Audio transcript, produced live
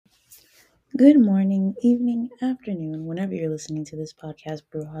Good morning, evening, afternoon, whenever you're listening to this podcast,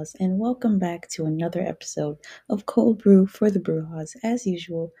 Brujas, and welcome back to another episode of Cold Brew for the Brujas. As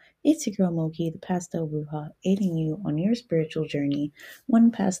usual, it's your girl Moki, the Pastel Bruja, aiding you on your spiritual journey, one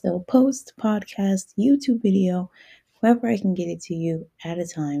pastel post, podcast, YouTube video, however I can get it to you at a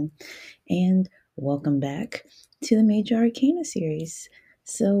time. And welcome back to the Major Arcana series.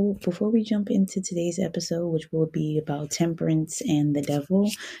 So, before we jump into today's episode, which will be about temperance and the devil,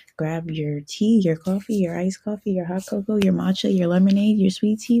 grab your tea, your coffee, your iced coffee, your hot cocoa, your matcha, your lemonade, your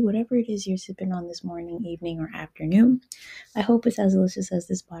sweet tea, whatever it is you're sipping on this morning, evening, or afternoon. I hope it's as delicious as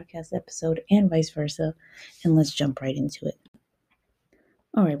this podcast episode and vice versa. And let's jump right into it.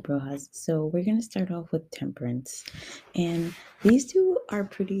 All right, Brojas. So we're going to start off with temperance. And these two are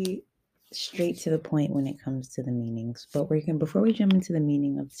pretty straight to the point when it comes to the meanings. But before we jump into the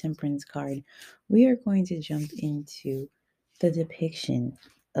meaning of temperance card, we are going to jump into the depiction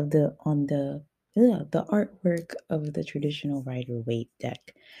of the artwork of the traditional Rider Waite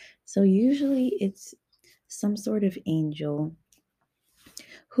deck. So usually it's some sort of angel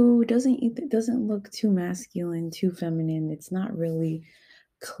who doesn't look too masculine, too feminine. It's not really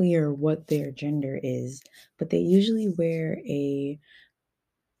clear what their gender is, but they usually wear a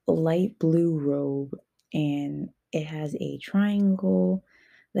light blue robe and it has a triangle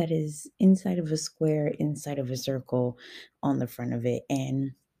that is inside of a square, inside of a circle on the front of it.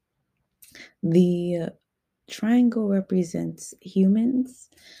 And the triangle represents humans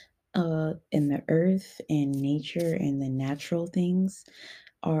and the earth and nature and the natural things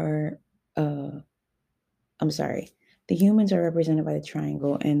are uh I'm sorry. The humans are represented by the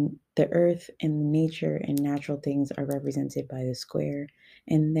triangle, and the earth and nature and natural things are represented by the square.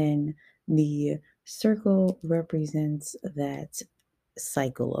 And then the circle represents that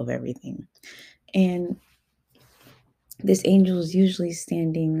cycle of everything. And this angel is usually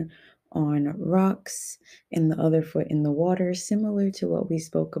standing on rocks and the other foot in the water, similar to what we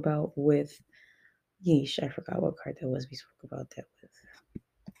spoke about with Yeesh. I forgot what card that was we spoke about that with.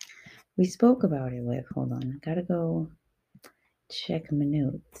 We spoke about it with, hold on, gotta go check my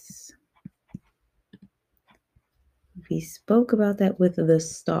notes. We spoke about that with the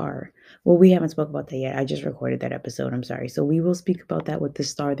star. Well, we haven't spoke about that yet. I just recorded that episode. I'm sorry. So we will speak about that with the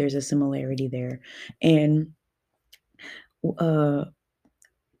star. There's a similarity there. And uh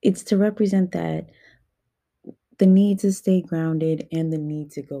it's to represent that the need to stay grounded and the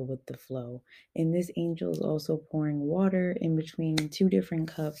need to go with the flow. And this angel is also pouring water in between two different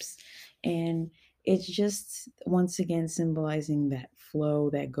cups. And it's just once again symbolizing that flow,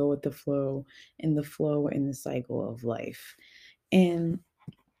 that go with the flow, and the flow in the cycle of life. And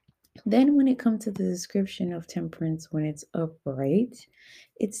then when it comes to the description of temperance when it's upright,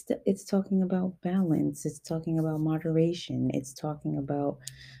 it's talking about balance, it's talking about moderation, it's talking about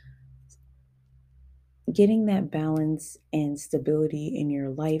getting that balance and stability in your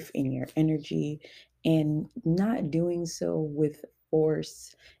life, in your energy, and not doing so with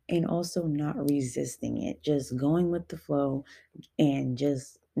force and also not resisting it, just going with the flow and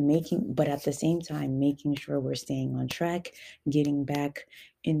just but at the same time, making sure we're staying on track, getting back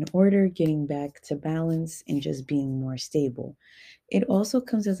in order, getting back to balance, and just being more stable. It also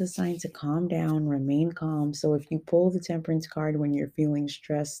comes as a sign to calm down, remain calm. So if you pull the temperance card when you're feeling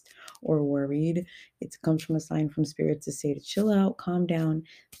stressed or worried, it comes from a sign from spirit to say to chill out, calm down.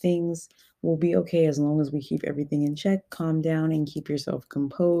 Things will be okay as long as we keep everything in check, calm down and keep yourself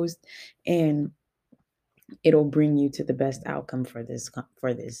composed, and it'll bring you to the best outcome for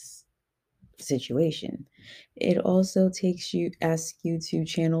this situation. It also asks you to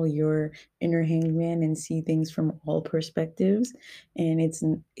channel your inner hangman and see things from all perspectives. And it's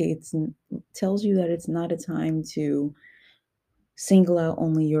tells you that it's not a time to single out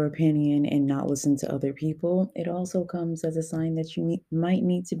only your opinion and not listen to other people. It also comes as a sign that might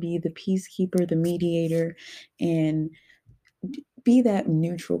need to be the peacekeeper, the mediator, and be that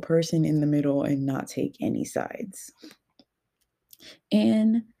neutral person in the middle and not take any sides.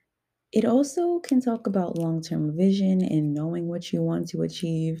 And it also can talk about long term vision and knowing what you want to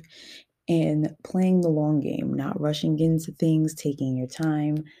achieve and playing the long game, not rushing into things, taking your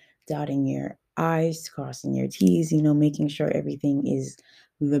time, dotting your I's, crossing your T's, making sure everything is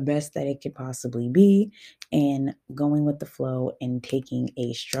the best that it could possibly be, and going with the flow and taking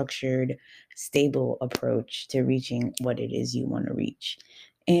a structured, stable approach to reaching what it is you want to reach.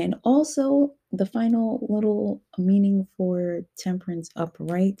 And also, the final little meaning for temperance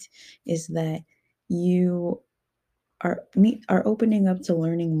upright is that you are opening up to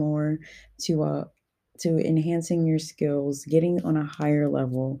learning more, to enhancing your skills, getting on a higher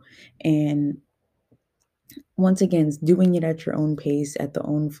level, and once again, doing it at your own pace, at the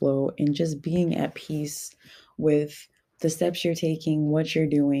own flow, and just being at peace with the steps you're taking, what you're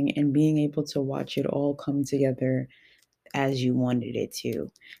doing, and being able to watch it all come together as you wanted it to.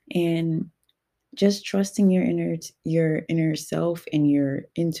 And just trusting your inner self and your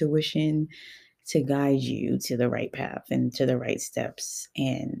intuition to guide you to the right path and to the right steps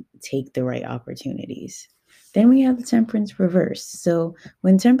and take the right opportunities. Then we have the temperance reverse. So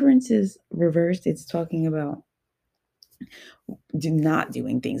when temperance is reversed, it's talking about not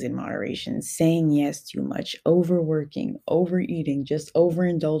doing things in moderation, saying yes too much, overworking, overeating, just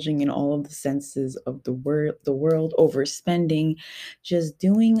overindulging in all of the senses of the world, overspending, just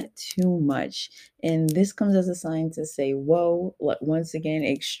doing too much. And this comes as a sign to say, whoa, once again,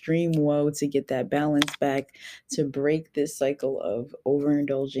 extreme whoa, to get that balance back, to break this cycle of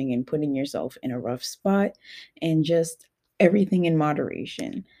overindulging and putting yourself in a rough spot, and just everything in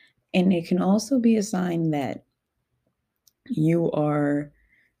moderation. And it can also be a sign that you are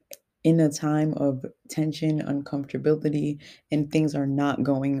in a time of tension, uncomfortability, and things are not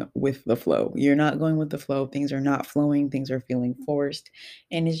going with the flow. You're not going with the flow. Things are not flowing. Things are feeling forced.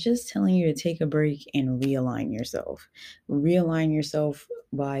 And it's just telling you to take a break and realign yourself. Realign yourself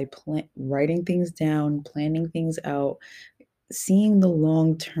by writing things down, planning things out, seeing the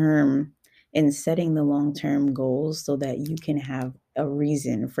long term and setting the long term goals so that you can have a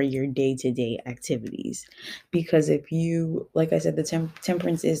reason for your day to day activities. Because if you, like I said, the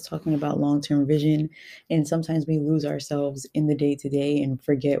temperance is talking about long term vision, and sometimes we lose ourselves in the day to day and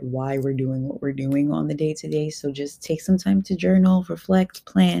forget why we're doing what we're doing on the day to day. So just take some time to journal, reflect,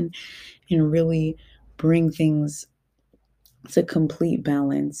 plan, and really bring things to complete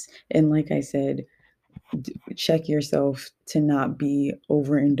balance. And like I said, check yourself to not be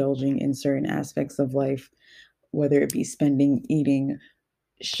overindulging in certain aspects of life, whether it be spending, eating,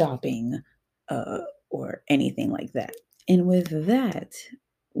 shopping, uh, or anything like that. And with that,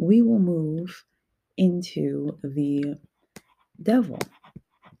 we will move into the devil.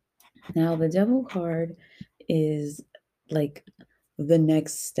 Now, the devil card is like the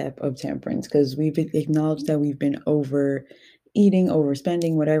next step of temperance because we've acknowledged that we've been overeating,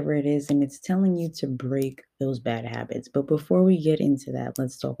 overspending, whatever it is, and it's telling you to break those bad habits. But before we get into that,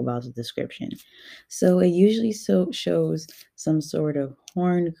 let's talk about the description. So it usually shows some sort of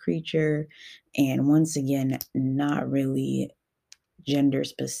horned creature, and once again, not really gender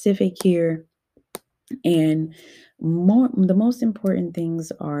specific here. And the most important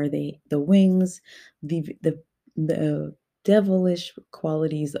things are the wings, the devilish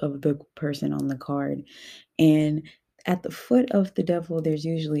qualities of the person on the card. And at the foot of the devil, there's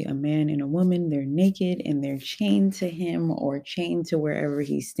usually a man and a woman. They're naked and they're chained to him or chained to wherever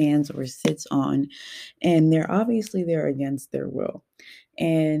he stands or sits on. And they're obviously there against their will.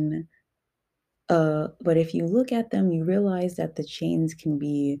 And but if you look at them, you realize that the chains can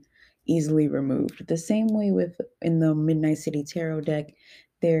be easily removed. The same way with in the Midnight City Tarot deck,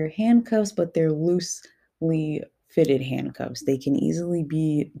 they're handcuffs, but they're loosely fitted handcuffs. They can easily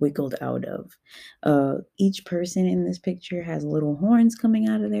be wiggled out of. Each person in this picture has little horns coming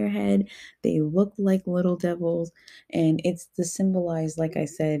out of their head. They look like little devils, and it's to symbolize, like I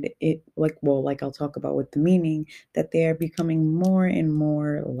said, like I'll talk about with the meaning, that they are becoming more and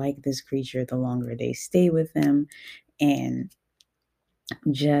more like this creature the longer they stay with them, and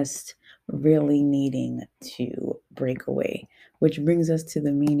just really needing to break away. Which brings us to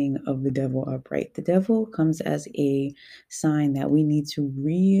the meaning of the devil upright. The devil comes as a sign that we need to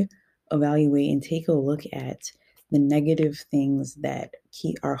re-evaluate and take a look at the negative things that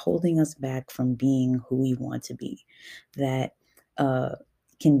are holding us back from being who we want to be. That uh,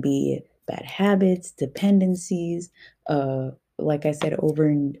 can be bad habits, dependencies, like I said,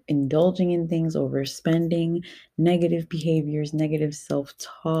 indulging in things, overspending, negative behaviors, negative self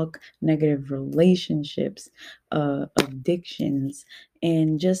talk, negative relationships, addictions,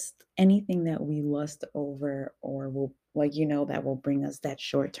 and just anything that we lust over or will, like, that will bring us that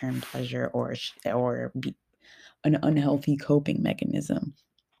short term pleasure or be an unhealthy coping mechanism.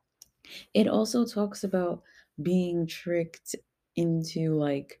 It also talks about being tricked into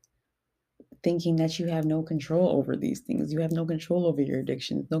like thinking that you have no control over these things. You have no control over your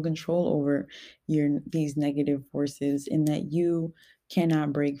addictions, no control over these negative forces, and that you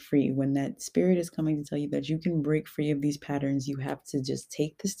cannot break free. When that spirit is coming to tell you that you can break free of these patterns, you have to just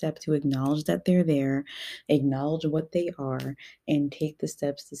take the step to acknowledge that they're there, acknowledge what they are, and take the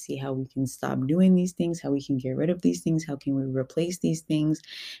steps to see how we can stop doing these things, how we can get rid of these things, how can we replace these things,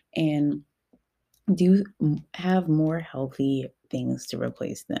 and do have more healthy things to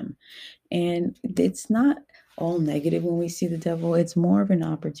replace them. And it's not all negative when we see the devil. It's more of an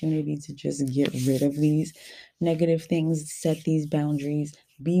opportunity to just get rid of these negative things, set these boundaries,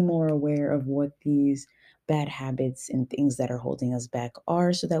 be more aware of what these bad habits and things that are holding us back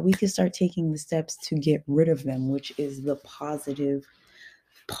are, so that we can start taking the steps to get rid of them, which is the positive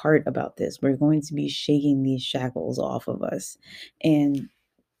part about this. We're going to be shaking these shackles off of us. And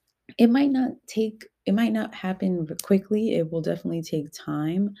it might not happen quickly. It will definitely take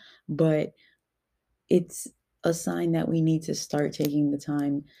time, but it's a sign that we need to start taking the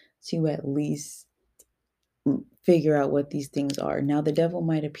time to at least figure out what these things are. Now, the devil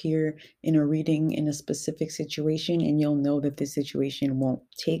might appear in a reading in a specific situation, and you'll know that this situation won't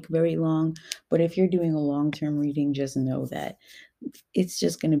take very long. But if you're doing a long-term reading, just know that it's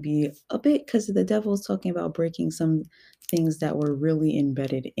just going to be a bit, because the devil is talking about breaking some things that were really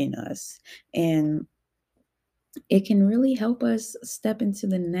embedded in us. And it can really help us step into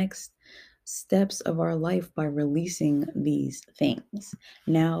the next steps of our life by releasing these things.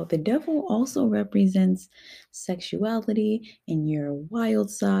 Now, the devil also represents sexuality and your wild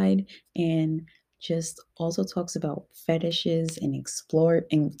side, and just also talks about fetishes and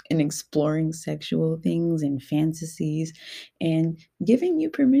exploring sexual things and fantasies, and giving you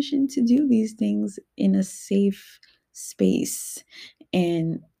permission to do these things in a safe space,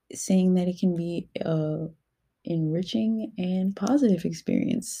 and saying that it can be enriching and positive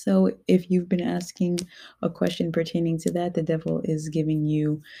experience. So if you've been asking a question pertaining to that, the devil is giving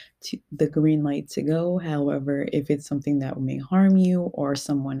you the green light to go. However, if it's something that may harm you or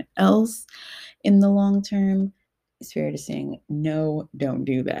someone else in the long term, it's fair to say no, don't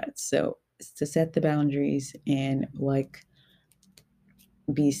do that. So it's to set the boundaries and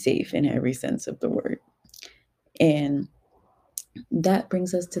be safe in every sense of the word. And that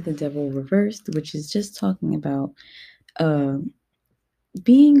brings us to the devil reversed, which is just talking about uh,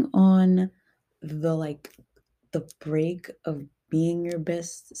 being on the the break of being your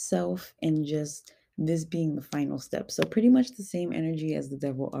best self, and just this being the final step. So pretty much the same energy as the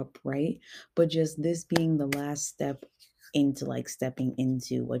devil upright, but just this being the last step into stepping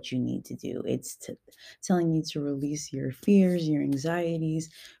into what you need to do. It's telling you to release your fears, your anxieties,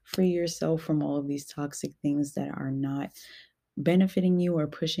 free yourself from all of these toxic things that are not benefiting you or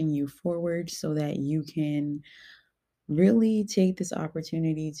pushing you forward, so that you can really take this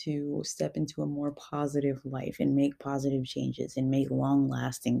opportunity to step into a more positive life and make positive changes and make long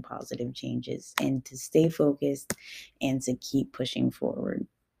lasting positive changes, and to stay focused and to keep pushing forward.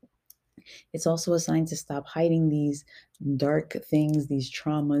 It's also a sign to stop hiding these dark things, these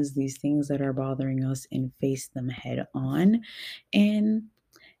traumas, these things that are bothering us, and face them head on. And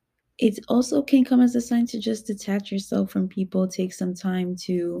it also can come as a sign to just detach yourself from people, take some time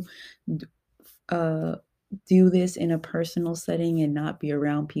to uh do this in a personal setting and not be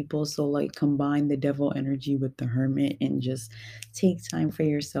around people. So combine the devil energy with the hermit and just take time for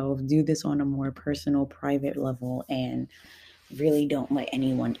yourself. Do this on a more personal, private level, and really don't let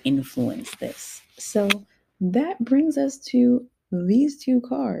anyone influence this. So that brings us to these two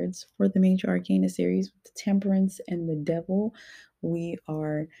cards for the Major Arcana series, with the Temperance and the Devil. We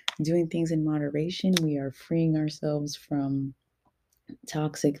are doing things in moderation. We are freeing ourselves from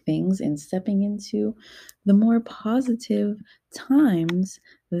toxic things and stepping into the more positive times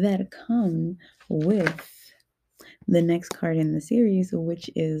that come with the next card in the series, which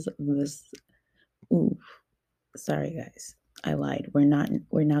is this. Ooh, sorry guys, I lied. We're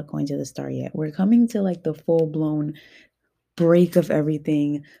not going to the star yet. We're coming to the full blown break of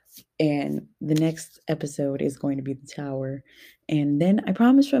everything, and the next episode is going to be the tower. And then I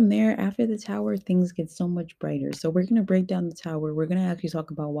promise from there, after the tower, things get so much brighter. So we're going to break down the tower. We're going to actually talk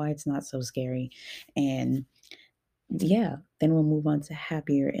about why it's not so scary. And yeah, then we'll move on to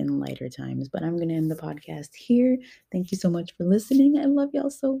happier and lighter times. But I'm going to end the podcast here. Thank you so much for listening. I love y'all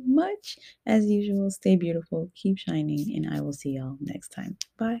so much. As usual, stay beautiful, keep shining, and I will see y'all next time.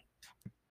 Bye.